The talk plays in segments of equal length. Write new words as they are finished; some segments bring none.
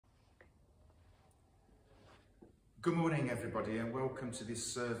Good morning everybody, and welcome to this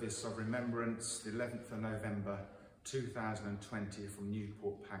service of Remembrance, the 11th of November 2020 from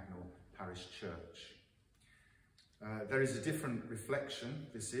Newport Pagnell Parish Church. There is a different reflection,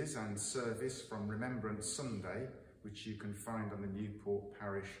 this is, and service from Remembrance Sunday, which you can find on the Newport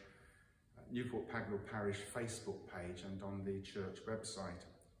Pagnell Parish Facebook page and on the church website.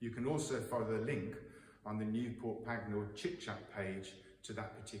 You can also follow the link on the Newport Pagnell Chit Chat page to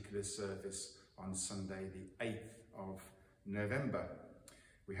that particular service on Sunday the 8th of November.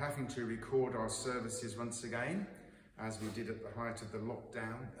 We're having to record our services once again, as we did at the height of the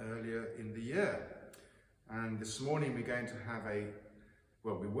lockdown earlier in the year. And this morning we were going to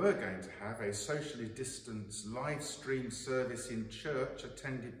have a socially distanced live stream service in church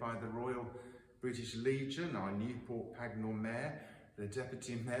attended by the Royal British Legion, our Newport Pagnell Mayor, the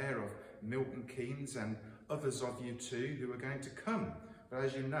Deputy Mayor of Milton Keynes, and others of you too who are going to come. But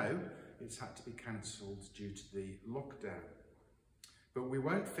as you know, it's had to be cancelled due to the lockdown. But we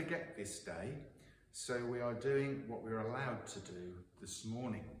won't forget this day, so we are doing what we're allowed to do this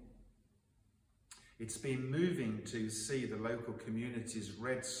morning. It's been moving to see the local community's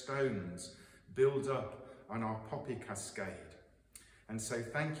red stones build up on our poppy cascade. And so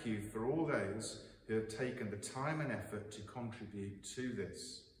thank you for all those who have taken the time and effort to contribute to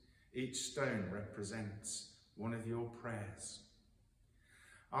this. Each stone represents one of your prayers.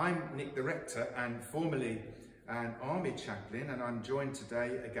 I'm Nick the Rector, and formerly an army chaplain, and I'm joined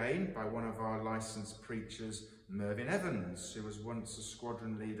today again by one of our licensed preachers, Rev Nick Evans, who was once a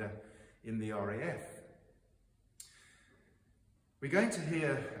squadron leader in the RAF. We're going to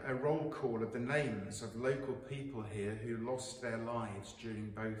hear a roll call of the names of local people here who lost their lives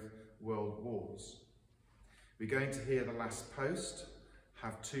during both world wars. We're going to hear the last post,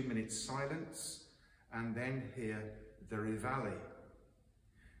 have 2 minutes silence, and then hear the Reveille.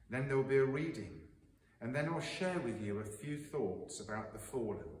 Then there will be a reading, and then I'll share with you a few thoughts about the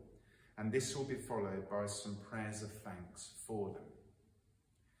fallen, and this will be followed by some prayers of thanks for them.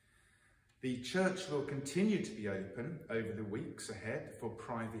 The church will continue to be open over the weeks ahead for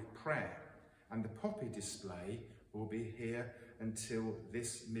private prayer, and the poppy display will be here until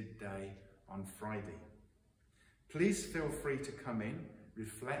this midday on Friday. Please feel free to come in,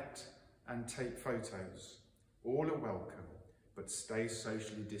 reflect, and take photos. All are welcome, but stay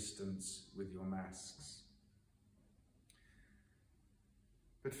socially distanced with your masks.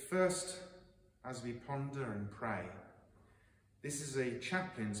 But first, as we ponder and pray, this is a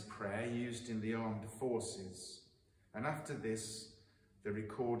chaplain's prayer used in the armed forces, and after this, the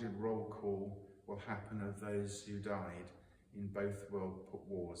recorded roll call will happen of those who died in both world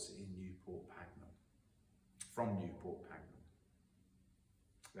wars in Newport Pagnell, from Newport Pagnell.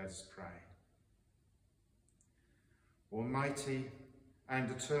 Let us pray. Almighty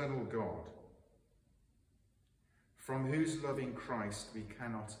and eternal God, from whose loving Christ we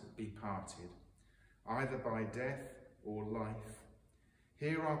cannot be parted, either by death or life,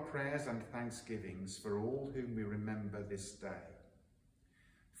 hear our prayers and thanksgivings for all whom we remember this day.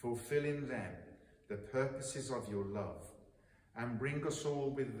 Fulfill in them the purposes of your love, and bring us all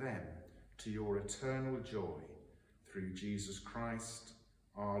with them to your eternal joy, through Jesus Christ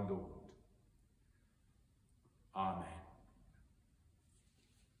our Lord. Amen.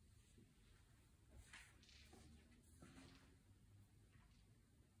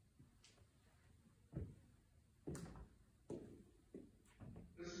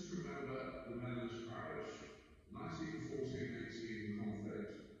 Let us remember the Mellors Parish, 1914-18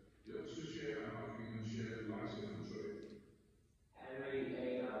 conflict, the Oxfordshire and Buckinghamshire light infantry. Henry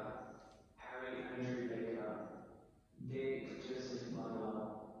Baker, Harry Andrew Baker, Dick Joseph Miller,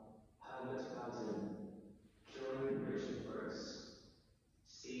 Herbert Patton, John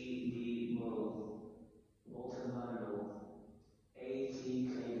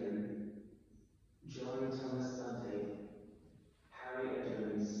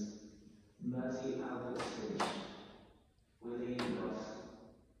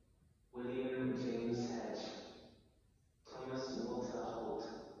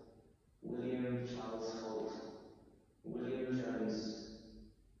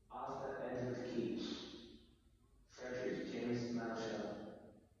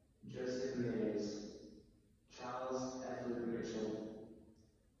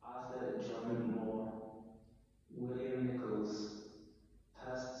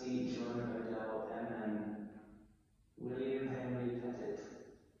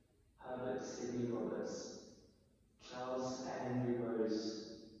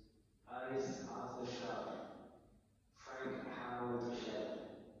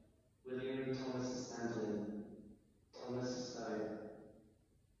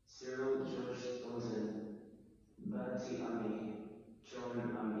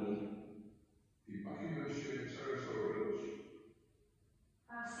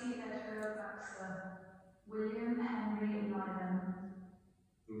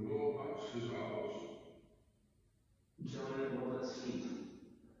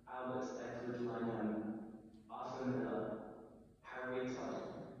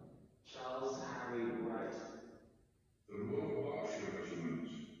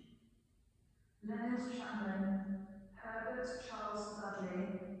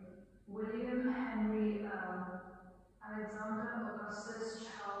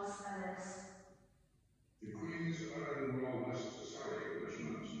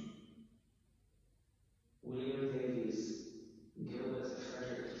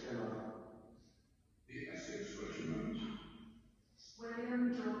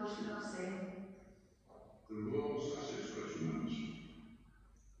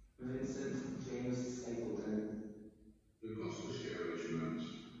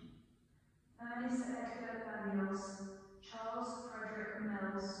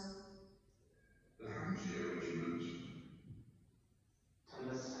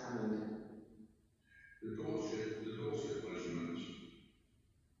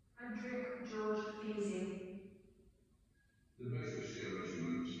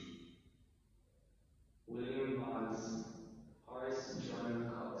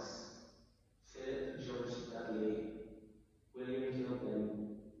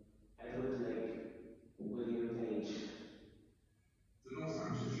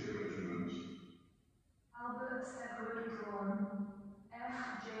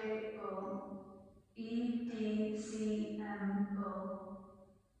EDCM Bull,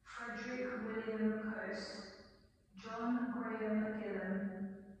 Frederick William Coast, John Graham Gillam,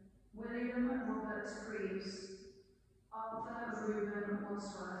 William Robert Greaves, Arthur Reuben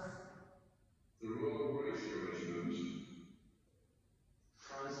Wadsworth. The Royal Horatio Regiment.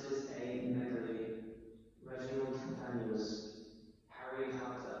 Francis A. Medley, Reginald Daniels, Harry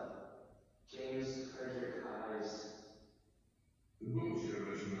Hunter, James Frederick Ives. The Wiltshire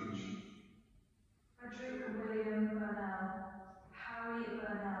Regiment. Frederick William Burnell, Harry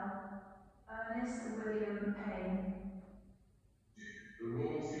Burnell, Ernest William Payne. The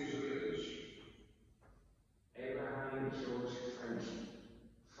Royal Fusiliers. Abraham George French,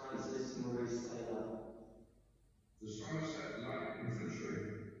 Francis Maurice Taylor. The Somerset Light Infantry.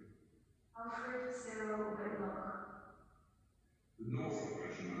 Alfred Cyril Whitlock. The Norfolk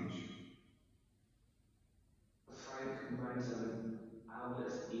Regiment. Frank Brenton,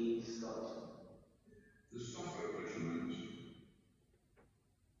 Albert E. Scott. The Suffolk Regiment.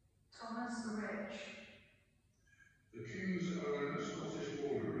 Thomas Rich. The King's Own Scottish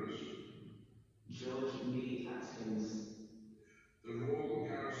Borderers. George Lee Atkins. The Royal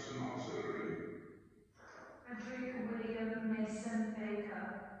Garrison Artillery. Frederick William Mason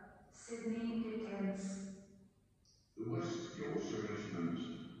Baker, Sidney Dickens. The West Yorkshire Regiment.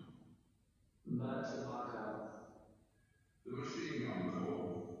 Bert Barker. The Machine Gun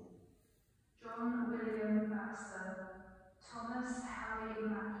Corps. John William Baxter, Thomas Harry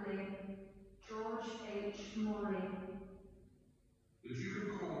Mapley, George H. Morley. The Duke of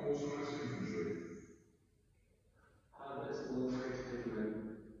Cornwall's Light Infantry. Herbert Wilfred Goodman,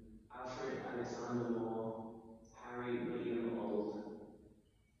 Alfred Alexander Moore, Harry William Auld.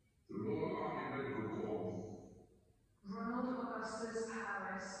 The Royal Army Medical Corps. Ronald Augustus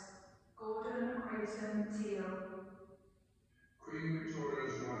Harris, Gordon Creighton Teal. Queen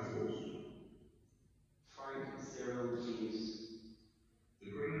Victoria's Rifles. Frank Cyril Jeeves. The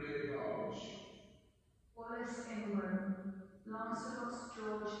Grenadier Guards. Wallace Ingram, Lancelot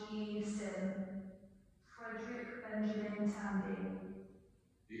George E. Sim, Frederick Benjamin Tandy.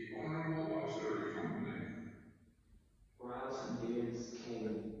 The Honourable Artillery Company. Ralph Diaz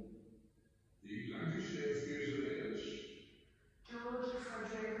King. The Lancashire Fusiliers. George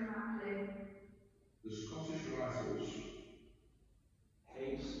Frederick Mapley. The Scottish Rifles.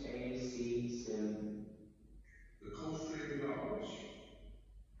 H.A.C. Sim. The Coldstream Guards.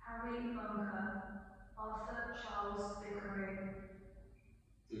 Harry Bunker, Arthur Charles Vickery.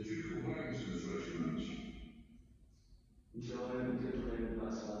 The Duke of Wellington's Regiment. John Goodwin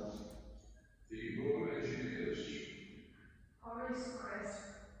Butler. The Royal Engineers. Horace Crisp,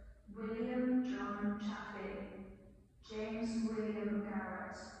 William John Chaffee, James William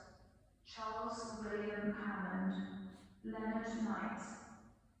Garrett, Charles William Hammond, Leonard Knight,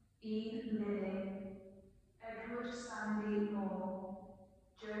 E. Lilly, Edward Stanley Moore,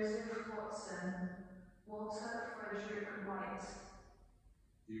 Joseph Watson, Walter Frederick White.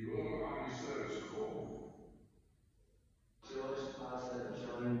 The Royal Army Service Corps. George Arthur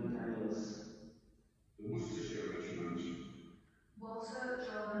John Daniels. The Worcestershire Regiment. Walter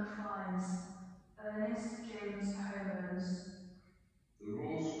John Fiennes, Ernest James Homans. The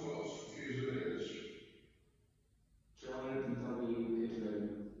Royal Scots Fusiliers. John W. Goodman.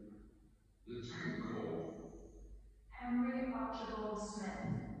 The Tank Corps. Henry Archibald Smith.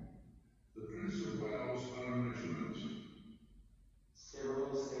 The Prince of Wales' Own Regiment.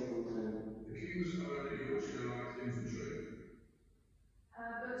 Cyril Stapleton. The King's Own Yorkshire Light Infantry.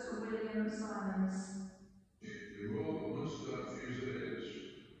 Herbert William Simons. The Royal Ulster Fusiliers.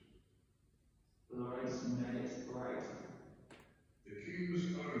 Lawrence Bennett Bright. The King's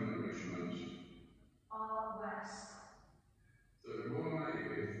Own Regiment. R. West. The Royal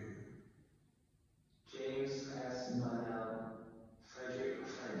Navy. James S. Burnell. Frederick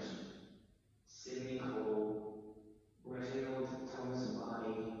French. Sidney Hall. Reginald Thomas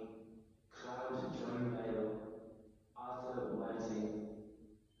Barney. Cloud John Bale. Arthur Whiting.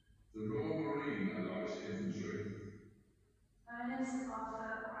 The Royal Marine Light Infantry. Ernest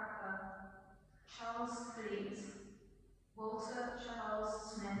Arthur Cracker. Charles Fleet. Walter Charles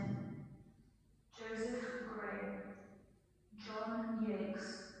Smith. Joseph Gray. John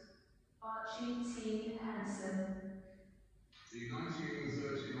Yates. Archie T. Henson. The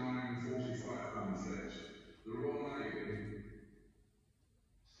 1939-45 conflict. The Royal Navy.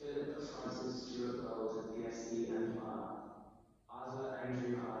 Philip Francis Stuart Gold, PhD and R. Arthur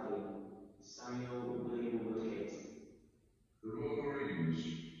Andrew Hardy. Samuel William Woodgate. The Royal Marines.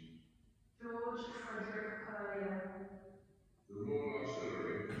 George Frederick Currier. The Royal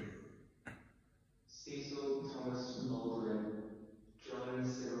Artillery. Cecil Thomas Maldron. John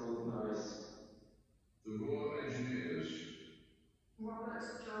Cyril Morris.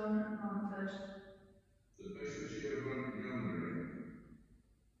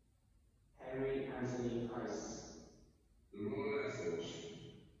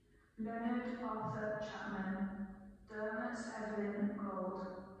 Arthur Chapman, Dermot Evelyn Gold,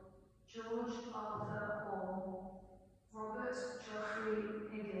 George Arthur Hall, Robert Geoffrey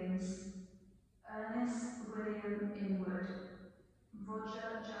Higgins, Ernest William Inwood,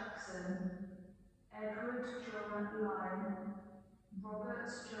 Roger Jackson, Edward John Lyne, Robert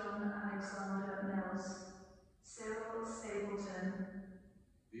John Alexander Mills, Cyril Stapleton,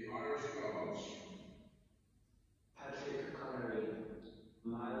 the Irish Guards, Patrick Connery,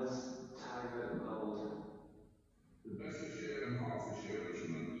 Miles Tyler Gold, the Bedfordshire and Hertfordshire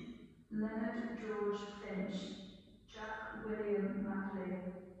Regiment, Leonard George Finch, Jack William Mackley,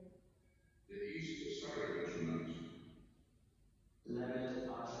 the East Surrey Regiment, Leonard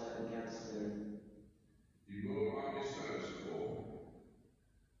Arthur Gadsden, the Royal Army Service Corps,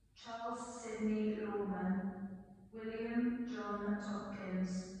 Charles Sidney Lawman, William John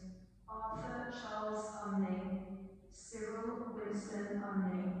Tompkins, Arthur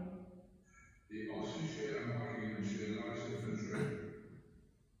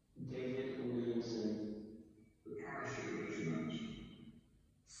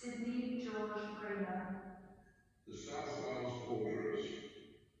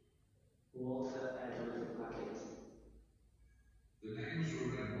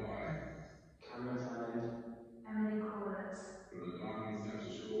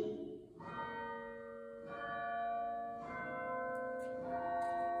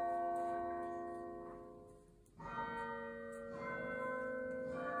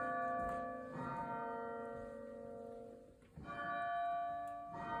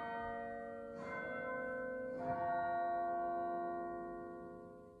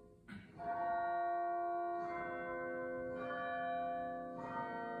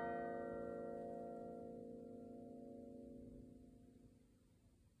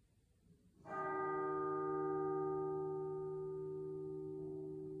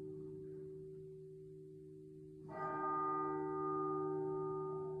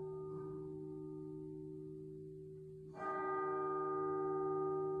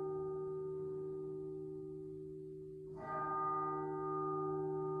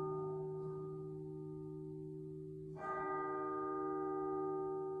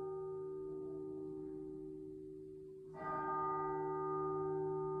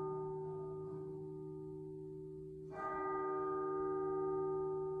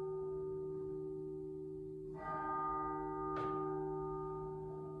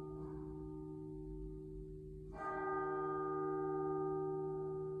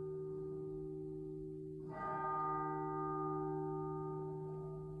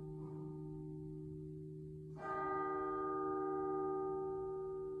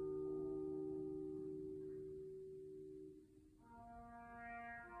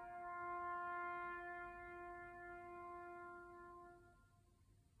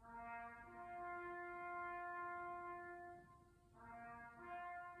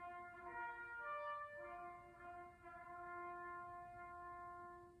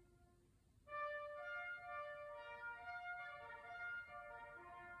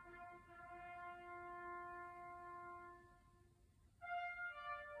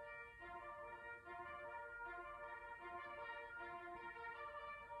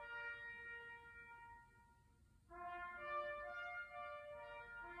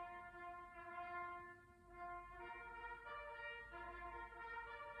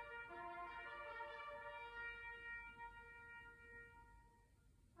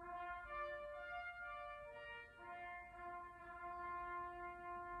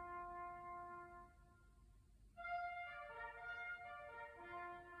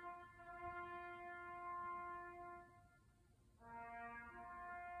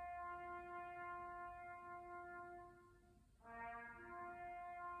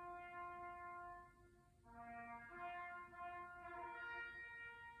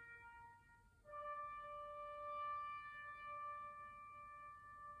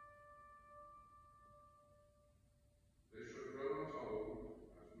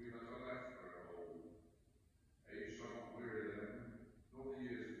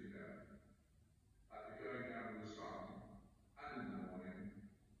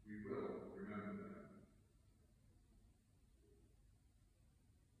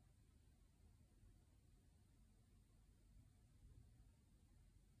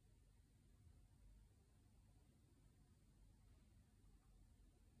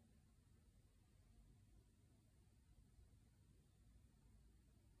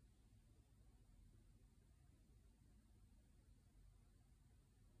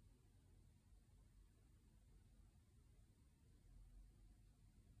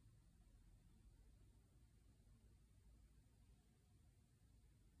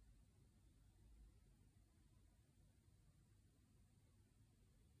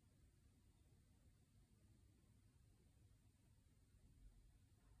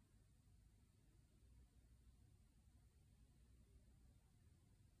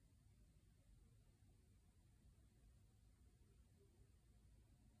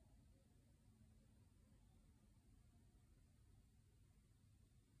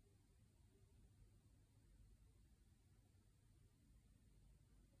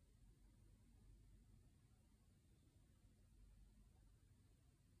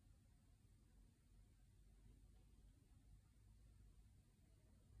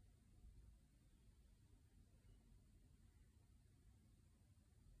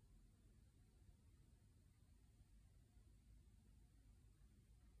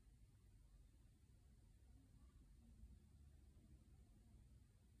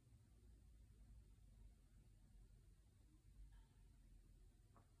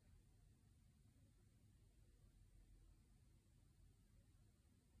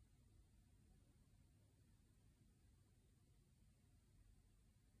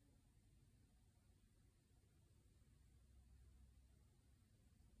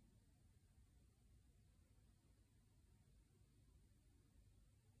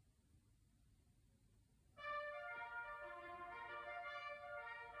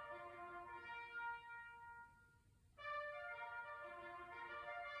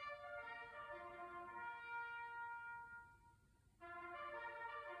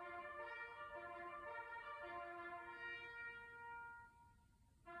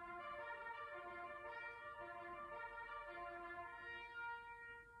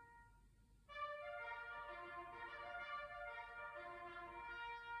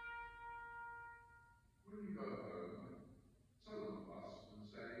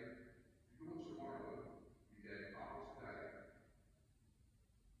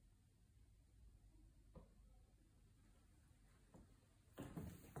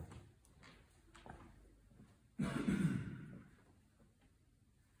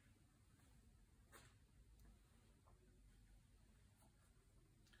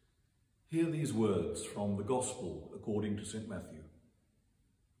Hear these words from the Gospel according to St. Matthew.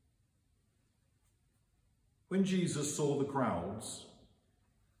 When Jesus saw the crowds,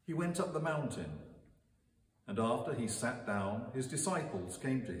 he went up the mountain, and after he sat down, his disciples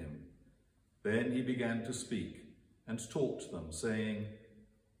came to him. Then he began to speak and talk to them, saying,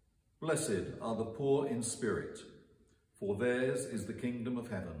 "Blessed are the poor in spirit, for theirs is the kingdom of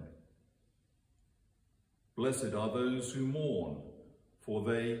heaven. Blessed are those who mourn, for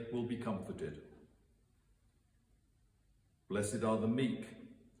they will be comforted. Blessed are the meek,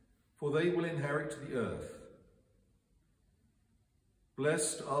 for they will inherit the earth.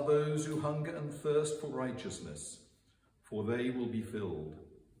 Blessed are those who hunger and thirst for righteousness, for they will be filled.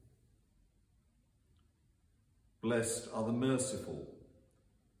 Blessed are the merciful,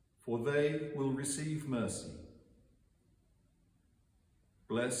 for they will receive mercy.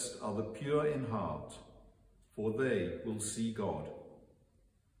 Blessed are the pure in heart, for they will see God.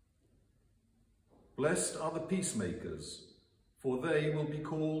 Blessed are the peacemakers, for they will be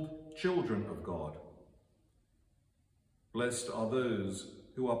called children of God. Blessed are those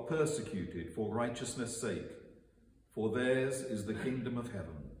who are persecuted for righteousness' sake, for theirs is the kingdom of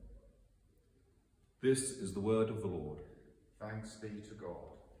heaven." This is the word of the Lord. Thanks be to God.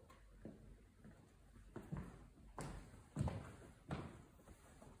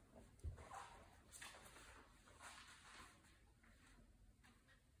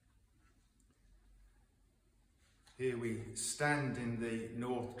 Here we stand in the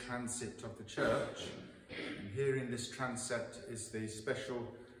north transept of the church, and here in this transept is the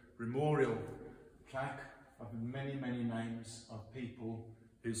special memorial plaque of many, many names of people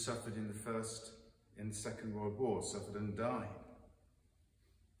who suffered in the First and Second World War, suffered and died.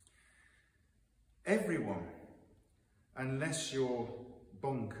 Everyone, unless you're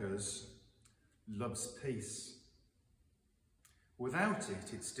bonkers, loves peace. Without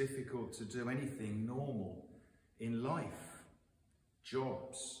it, it's difficult to do anything normal in life.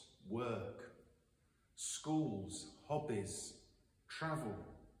 Jobs, work, schools, hobbies, travel,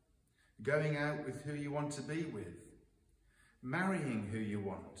 going out with who you want to be with, marrying who you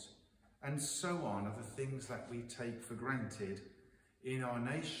want, and so on are the things that we take for granted in our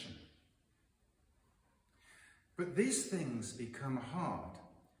nation. But these things become hard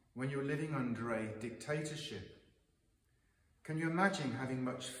when you're living under a dictatorship. Can you imagine having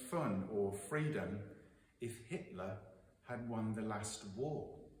much fun or freedom if Hitler had won the last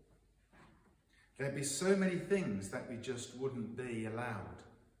war? There'd be so many things that we just wouldn't be allowed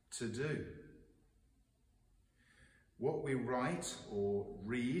to do. What we write or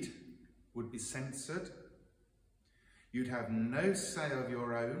read would be censored. You'd have no say of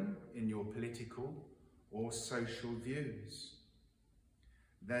your own in your political or social views.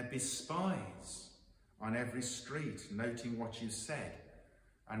 There'd be spies on every street noting what you said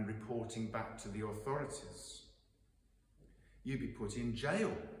and reporting back to the authorities. You'd be put in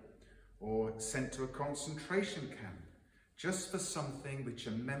jail or sent to a concentration camp just for something which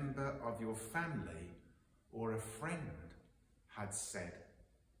a member of your family or a friend had said.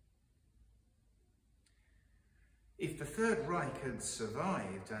 If the Third Reich had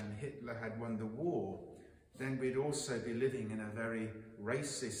survived and Hitler had won the war, then we'd also be living in a very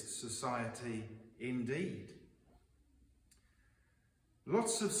racist society indeed.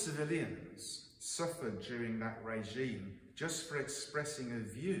 Lots of civilians suffered during that regime just for expressing a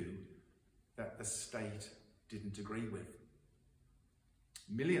view that the state didn't agree with.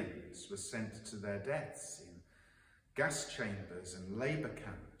 Millions were sent to their deaths in gas chambers and labour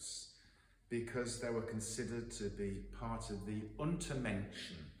camps because they were considered to be part of the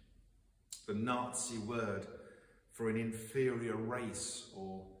Untermenschen, the Nazi word for an inferior race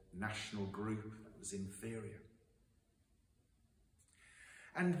or national group that was inferior.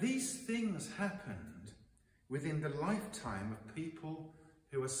 And these things happened within the lifetime of people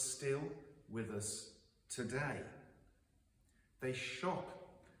who are still with us today. They shop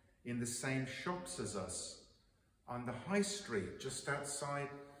in the same shops as us on the high street just outside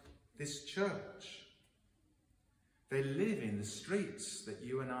this church. They live in the streets that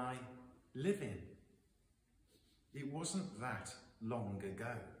you and I live in. It wasn't that long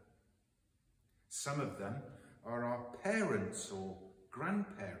ago. Some of them are our parents or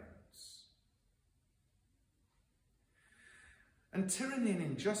grandparents. And tyranny and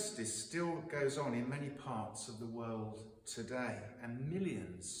injustice still goes on in many parts of the world today, and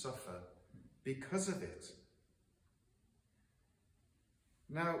millions suffer because of it.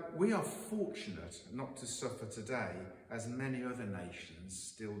 Now, we are fortunate not to suffer today as many other nations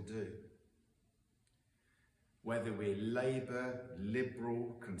still do. Whether we're Labour,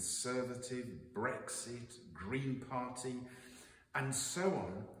 Liberal, Conservative, Brexit, Green Party, and so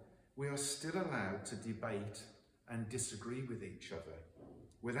on, we are still allowed to debate and disagree with each other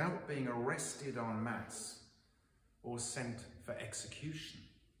without being arrested en masse or sent for execution.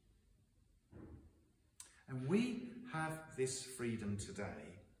 And we have this freedom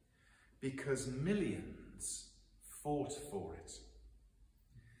today because millions fought for it.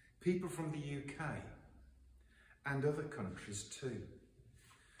 People from the UK and other countries too.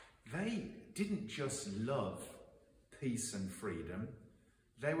 They didn't just love peace and freedom,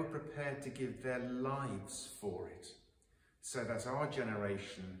 they were prepared to give their lives for it, so that our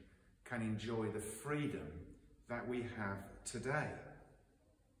generation can enjoy the freedom that we have today.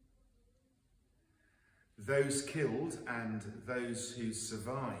 Those killed and those who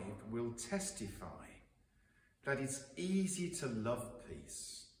survived will testify that it's easy to love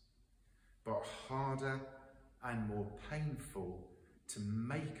peace, but harder and more painful to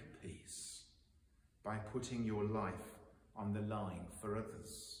make peace by putting your life on the line for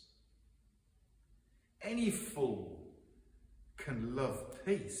others. Any fool can love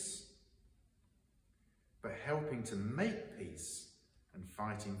peace, but helping to make peace and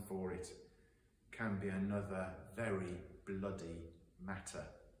fighting for it can be another very bloody matter.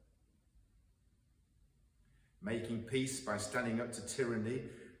 Making peace by standing up to tyranny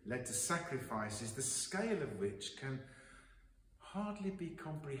led to sacrifices, the scale of which can hardly be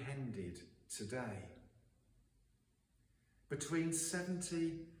comprehended today. Between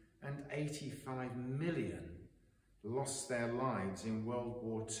 70 and 85 million lost their lives in World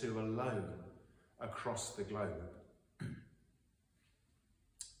War II alone across the globe.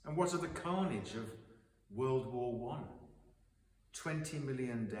 And what of the carnage of World War I? 20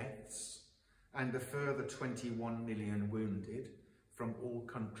 million deaths and a further 21 million wounded from all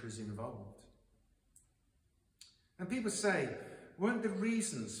countries involved. And people say, weren't the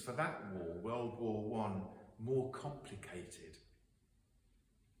reasons for that war, World War I, more complicated?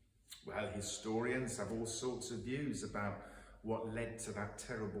 Well, historians have all sorts of views about what led to that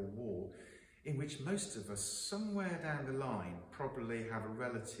terrible war, in which most of us, somewhere down the line, probably have a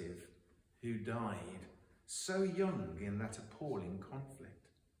relative who died so young in that appalling conflict.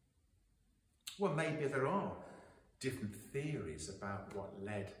 Well, maybe there are different theories about what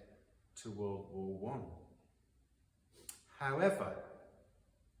led to World War I. However,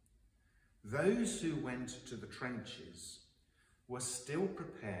 those who went to the trenches were still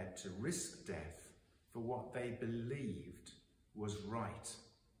prepared to risk death for what they believed was right.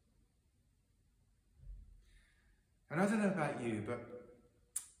 And I don't know about you, but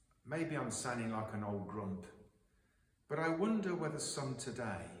maybe I'm sounding like an old grump, but I wonder whether some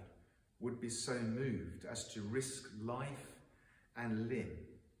today would be so moved as to risk life and limb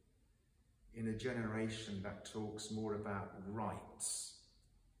in a generation that talks more about rights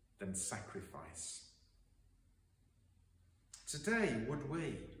than sacrifice. Today, would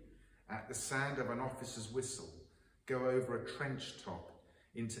we, at the sound of an officer's whistle, go over a trench top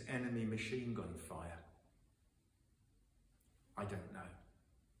into enemy machine gun fire? I don't know.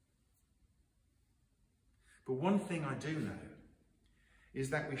 But one thing I do know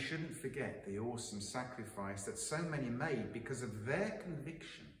is that we shouldn't forget the awesome sacrifice that so many made because of their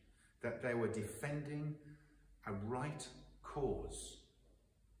conviction that they were defending a right cause.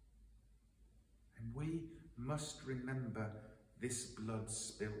 And we must remember this blood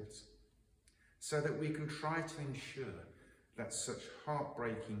spilt so that we can try to ensure that such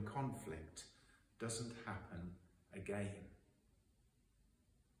heartbreaking conflict doesn't happen again.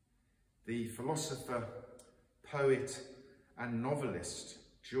 The philosopher, poet and novelist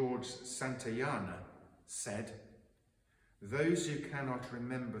George Santayana said, "Those who cannot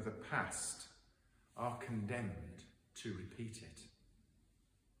remember the past are condemned to repeat it."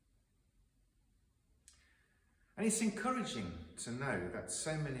 And it's encouraging to know that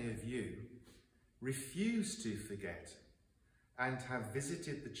so many of you refuse to forget and have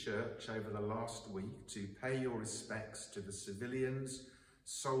visited the church over the last week to pay your respects to the civilians,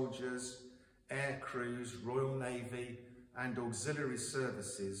 soldiers, air crews, Royal Navy and auxiliary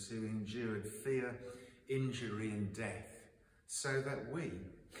services who endured fear, injury and death so that we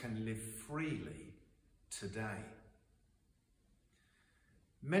can live freely today.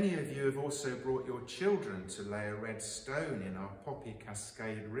 Many of you have also brought your children to lay a red stone in our Poppy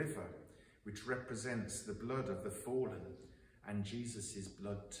Cascade River, which represents the blood of the fallen and Jesus'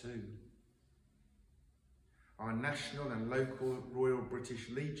 blood too. Our national and local Royal British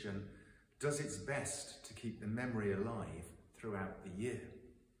Legion does its best to keep the memory alive throughout the year.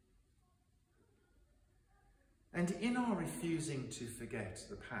 And in our refusing to forget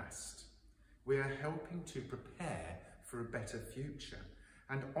the past, we are helping to prepare for a better future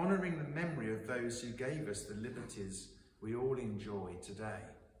and honouring the memory of those who gave us the liberties we all enjoy today.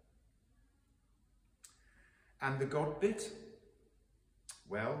 And the God bit?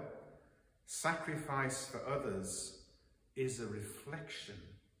 Well, sacrifice for others is a reflection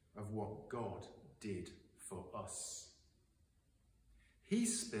of what God did for us. He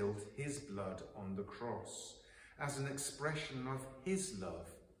spilled his blood on the cross as an expression of his love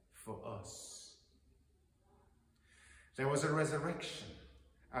for us. There was a resurrection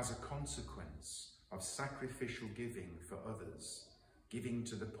as a consequence of sacrificial giving for others, giving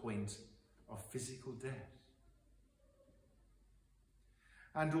to the point of physical death.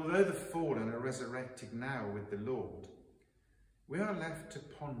 And although the fallen are resurrected now with the Lord, we are left to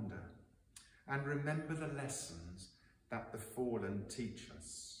ponder and remember the lessons that the fallen teach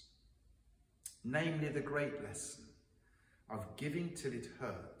us. Namely, the great lesson of giving till it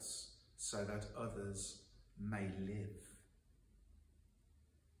hurts so that others may live.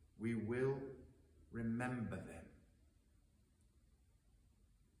 We will remember them.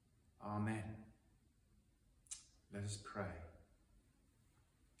 Amen. Let us pray.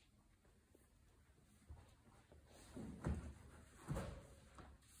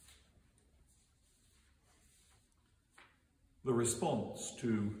 The response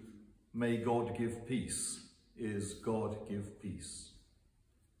to "May God give peace" is "God give peace."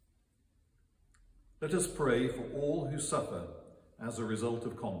 Let us pray for all who suffer as a result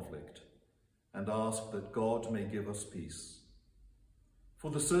of conflict and ask that God may give us peace. For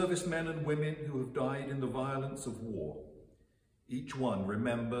the servicemen and women who have died in the violence of war, each one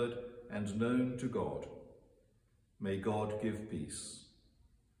remembered and known to God, may God give peace.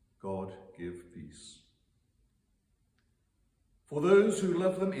 God give peace. For those who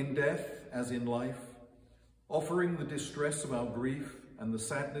love them in death as in life, offering the distress of our grief and the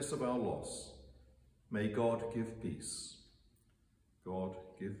sadness of our loss, may God give peace. God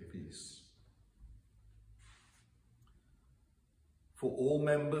give peace. For all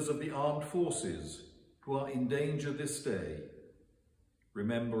members of the armed forces who are in danger this day,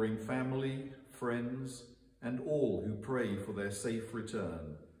 remembering family, friends, and all who pray for their safe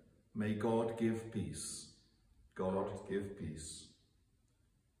return, may God give peace. God give peace.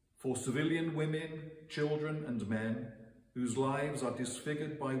 For civilian women, children and men whose lives are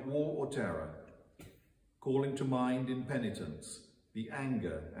disfigured by war or terror, calling to mind in penitence the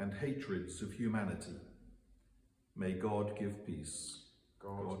anger and hatreds of humanity, may God give peace.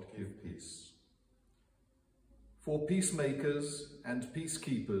 God give peace. For peacemakers and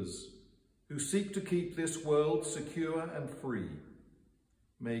peacekeepers who seek to keep this world secure and free,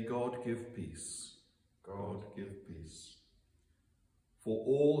 may God give peace. God give peace. For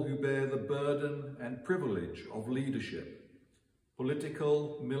all who bear the burden and privilege of leadership,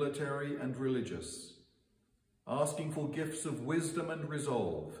 political, military, and religious, asking for gifts of wisdom and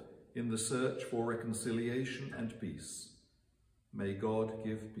resolve in the search for reconciliation and peace, may God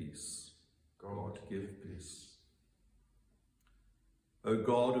give peace. God give peace. O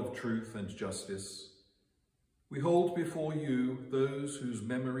God of truth and justice, we hold before you those whose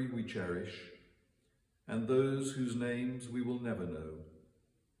memory we cherish and those whose names we will never know.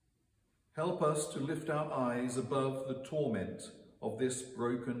 Help us to lift our eyes above the torment of this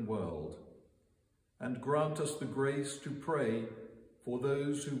broken world and grant us the grace to pray for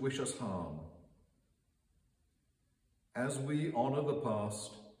those who wish us harm. As we honour the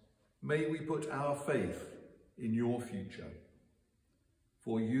past, may we put our faith in your future.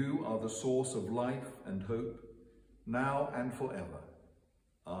 For you are the source of life and hope, now and forever.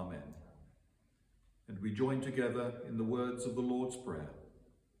 Amen. And we join together in the words of the Lord's Prayer.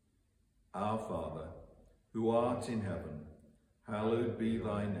 Our Father, who art in heaven, hallowed be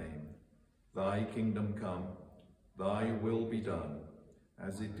thy name. Thy kingdom come, thy will be done,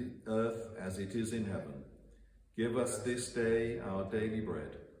 as it is earth as it is in heaven. Give us this day our daily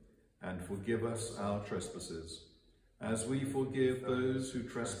bread, and forgive us our trespasses, as we forgive those who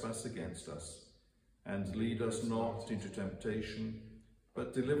trespass against us. And lead us not into temptation,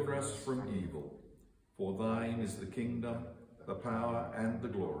 but deliver us from evil. For thine is the kingdom, the power, and the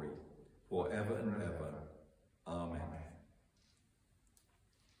glory, forever and ever. Amen.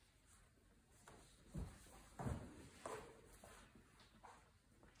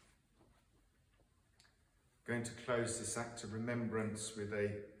 Going to close this act of remembrance with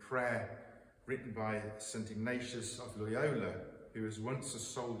a prayer written by St. Ignatius of Loyola, who was once a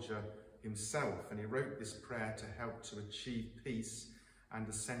soldier himself, and he wrote this prayer to help to achieve peace and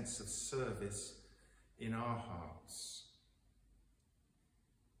a sense of service in our hearts.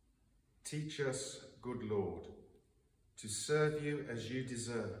 Teach us, good Lord, to serve you as you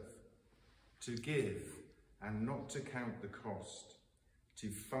deserve, to give and not to count the cost, to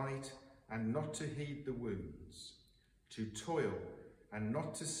fight and not to heed the wounds, to toil and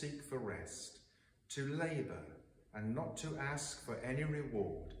not to seek for rest, to labour and not to ask for any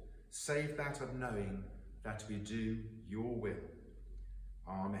reward, save that of knowing that we do your will.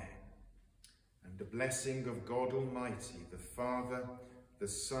 Amen. And the blessing of God Almighty, the Father, the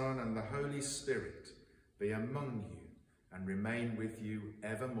Son, and the Holy Spirit be among you and remain with you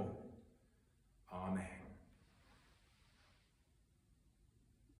evermore. Amen.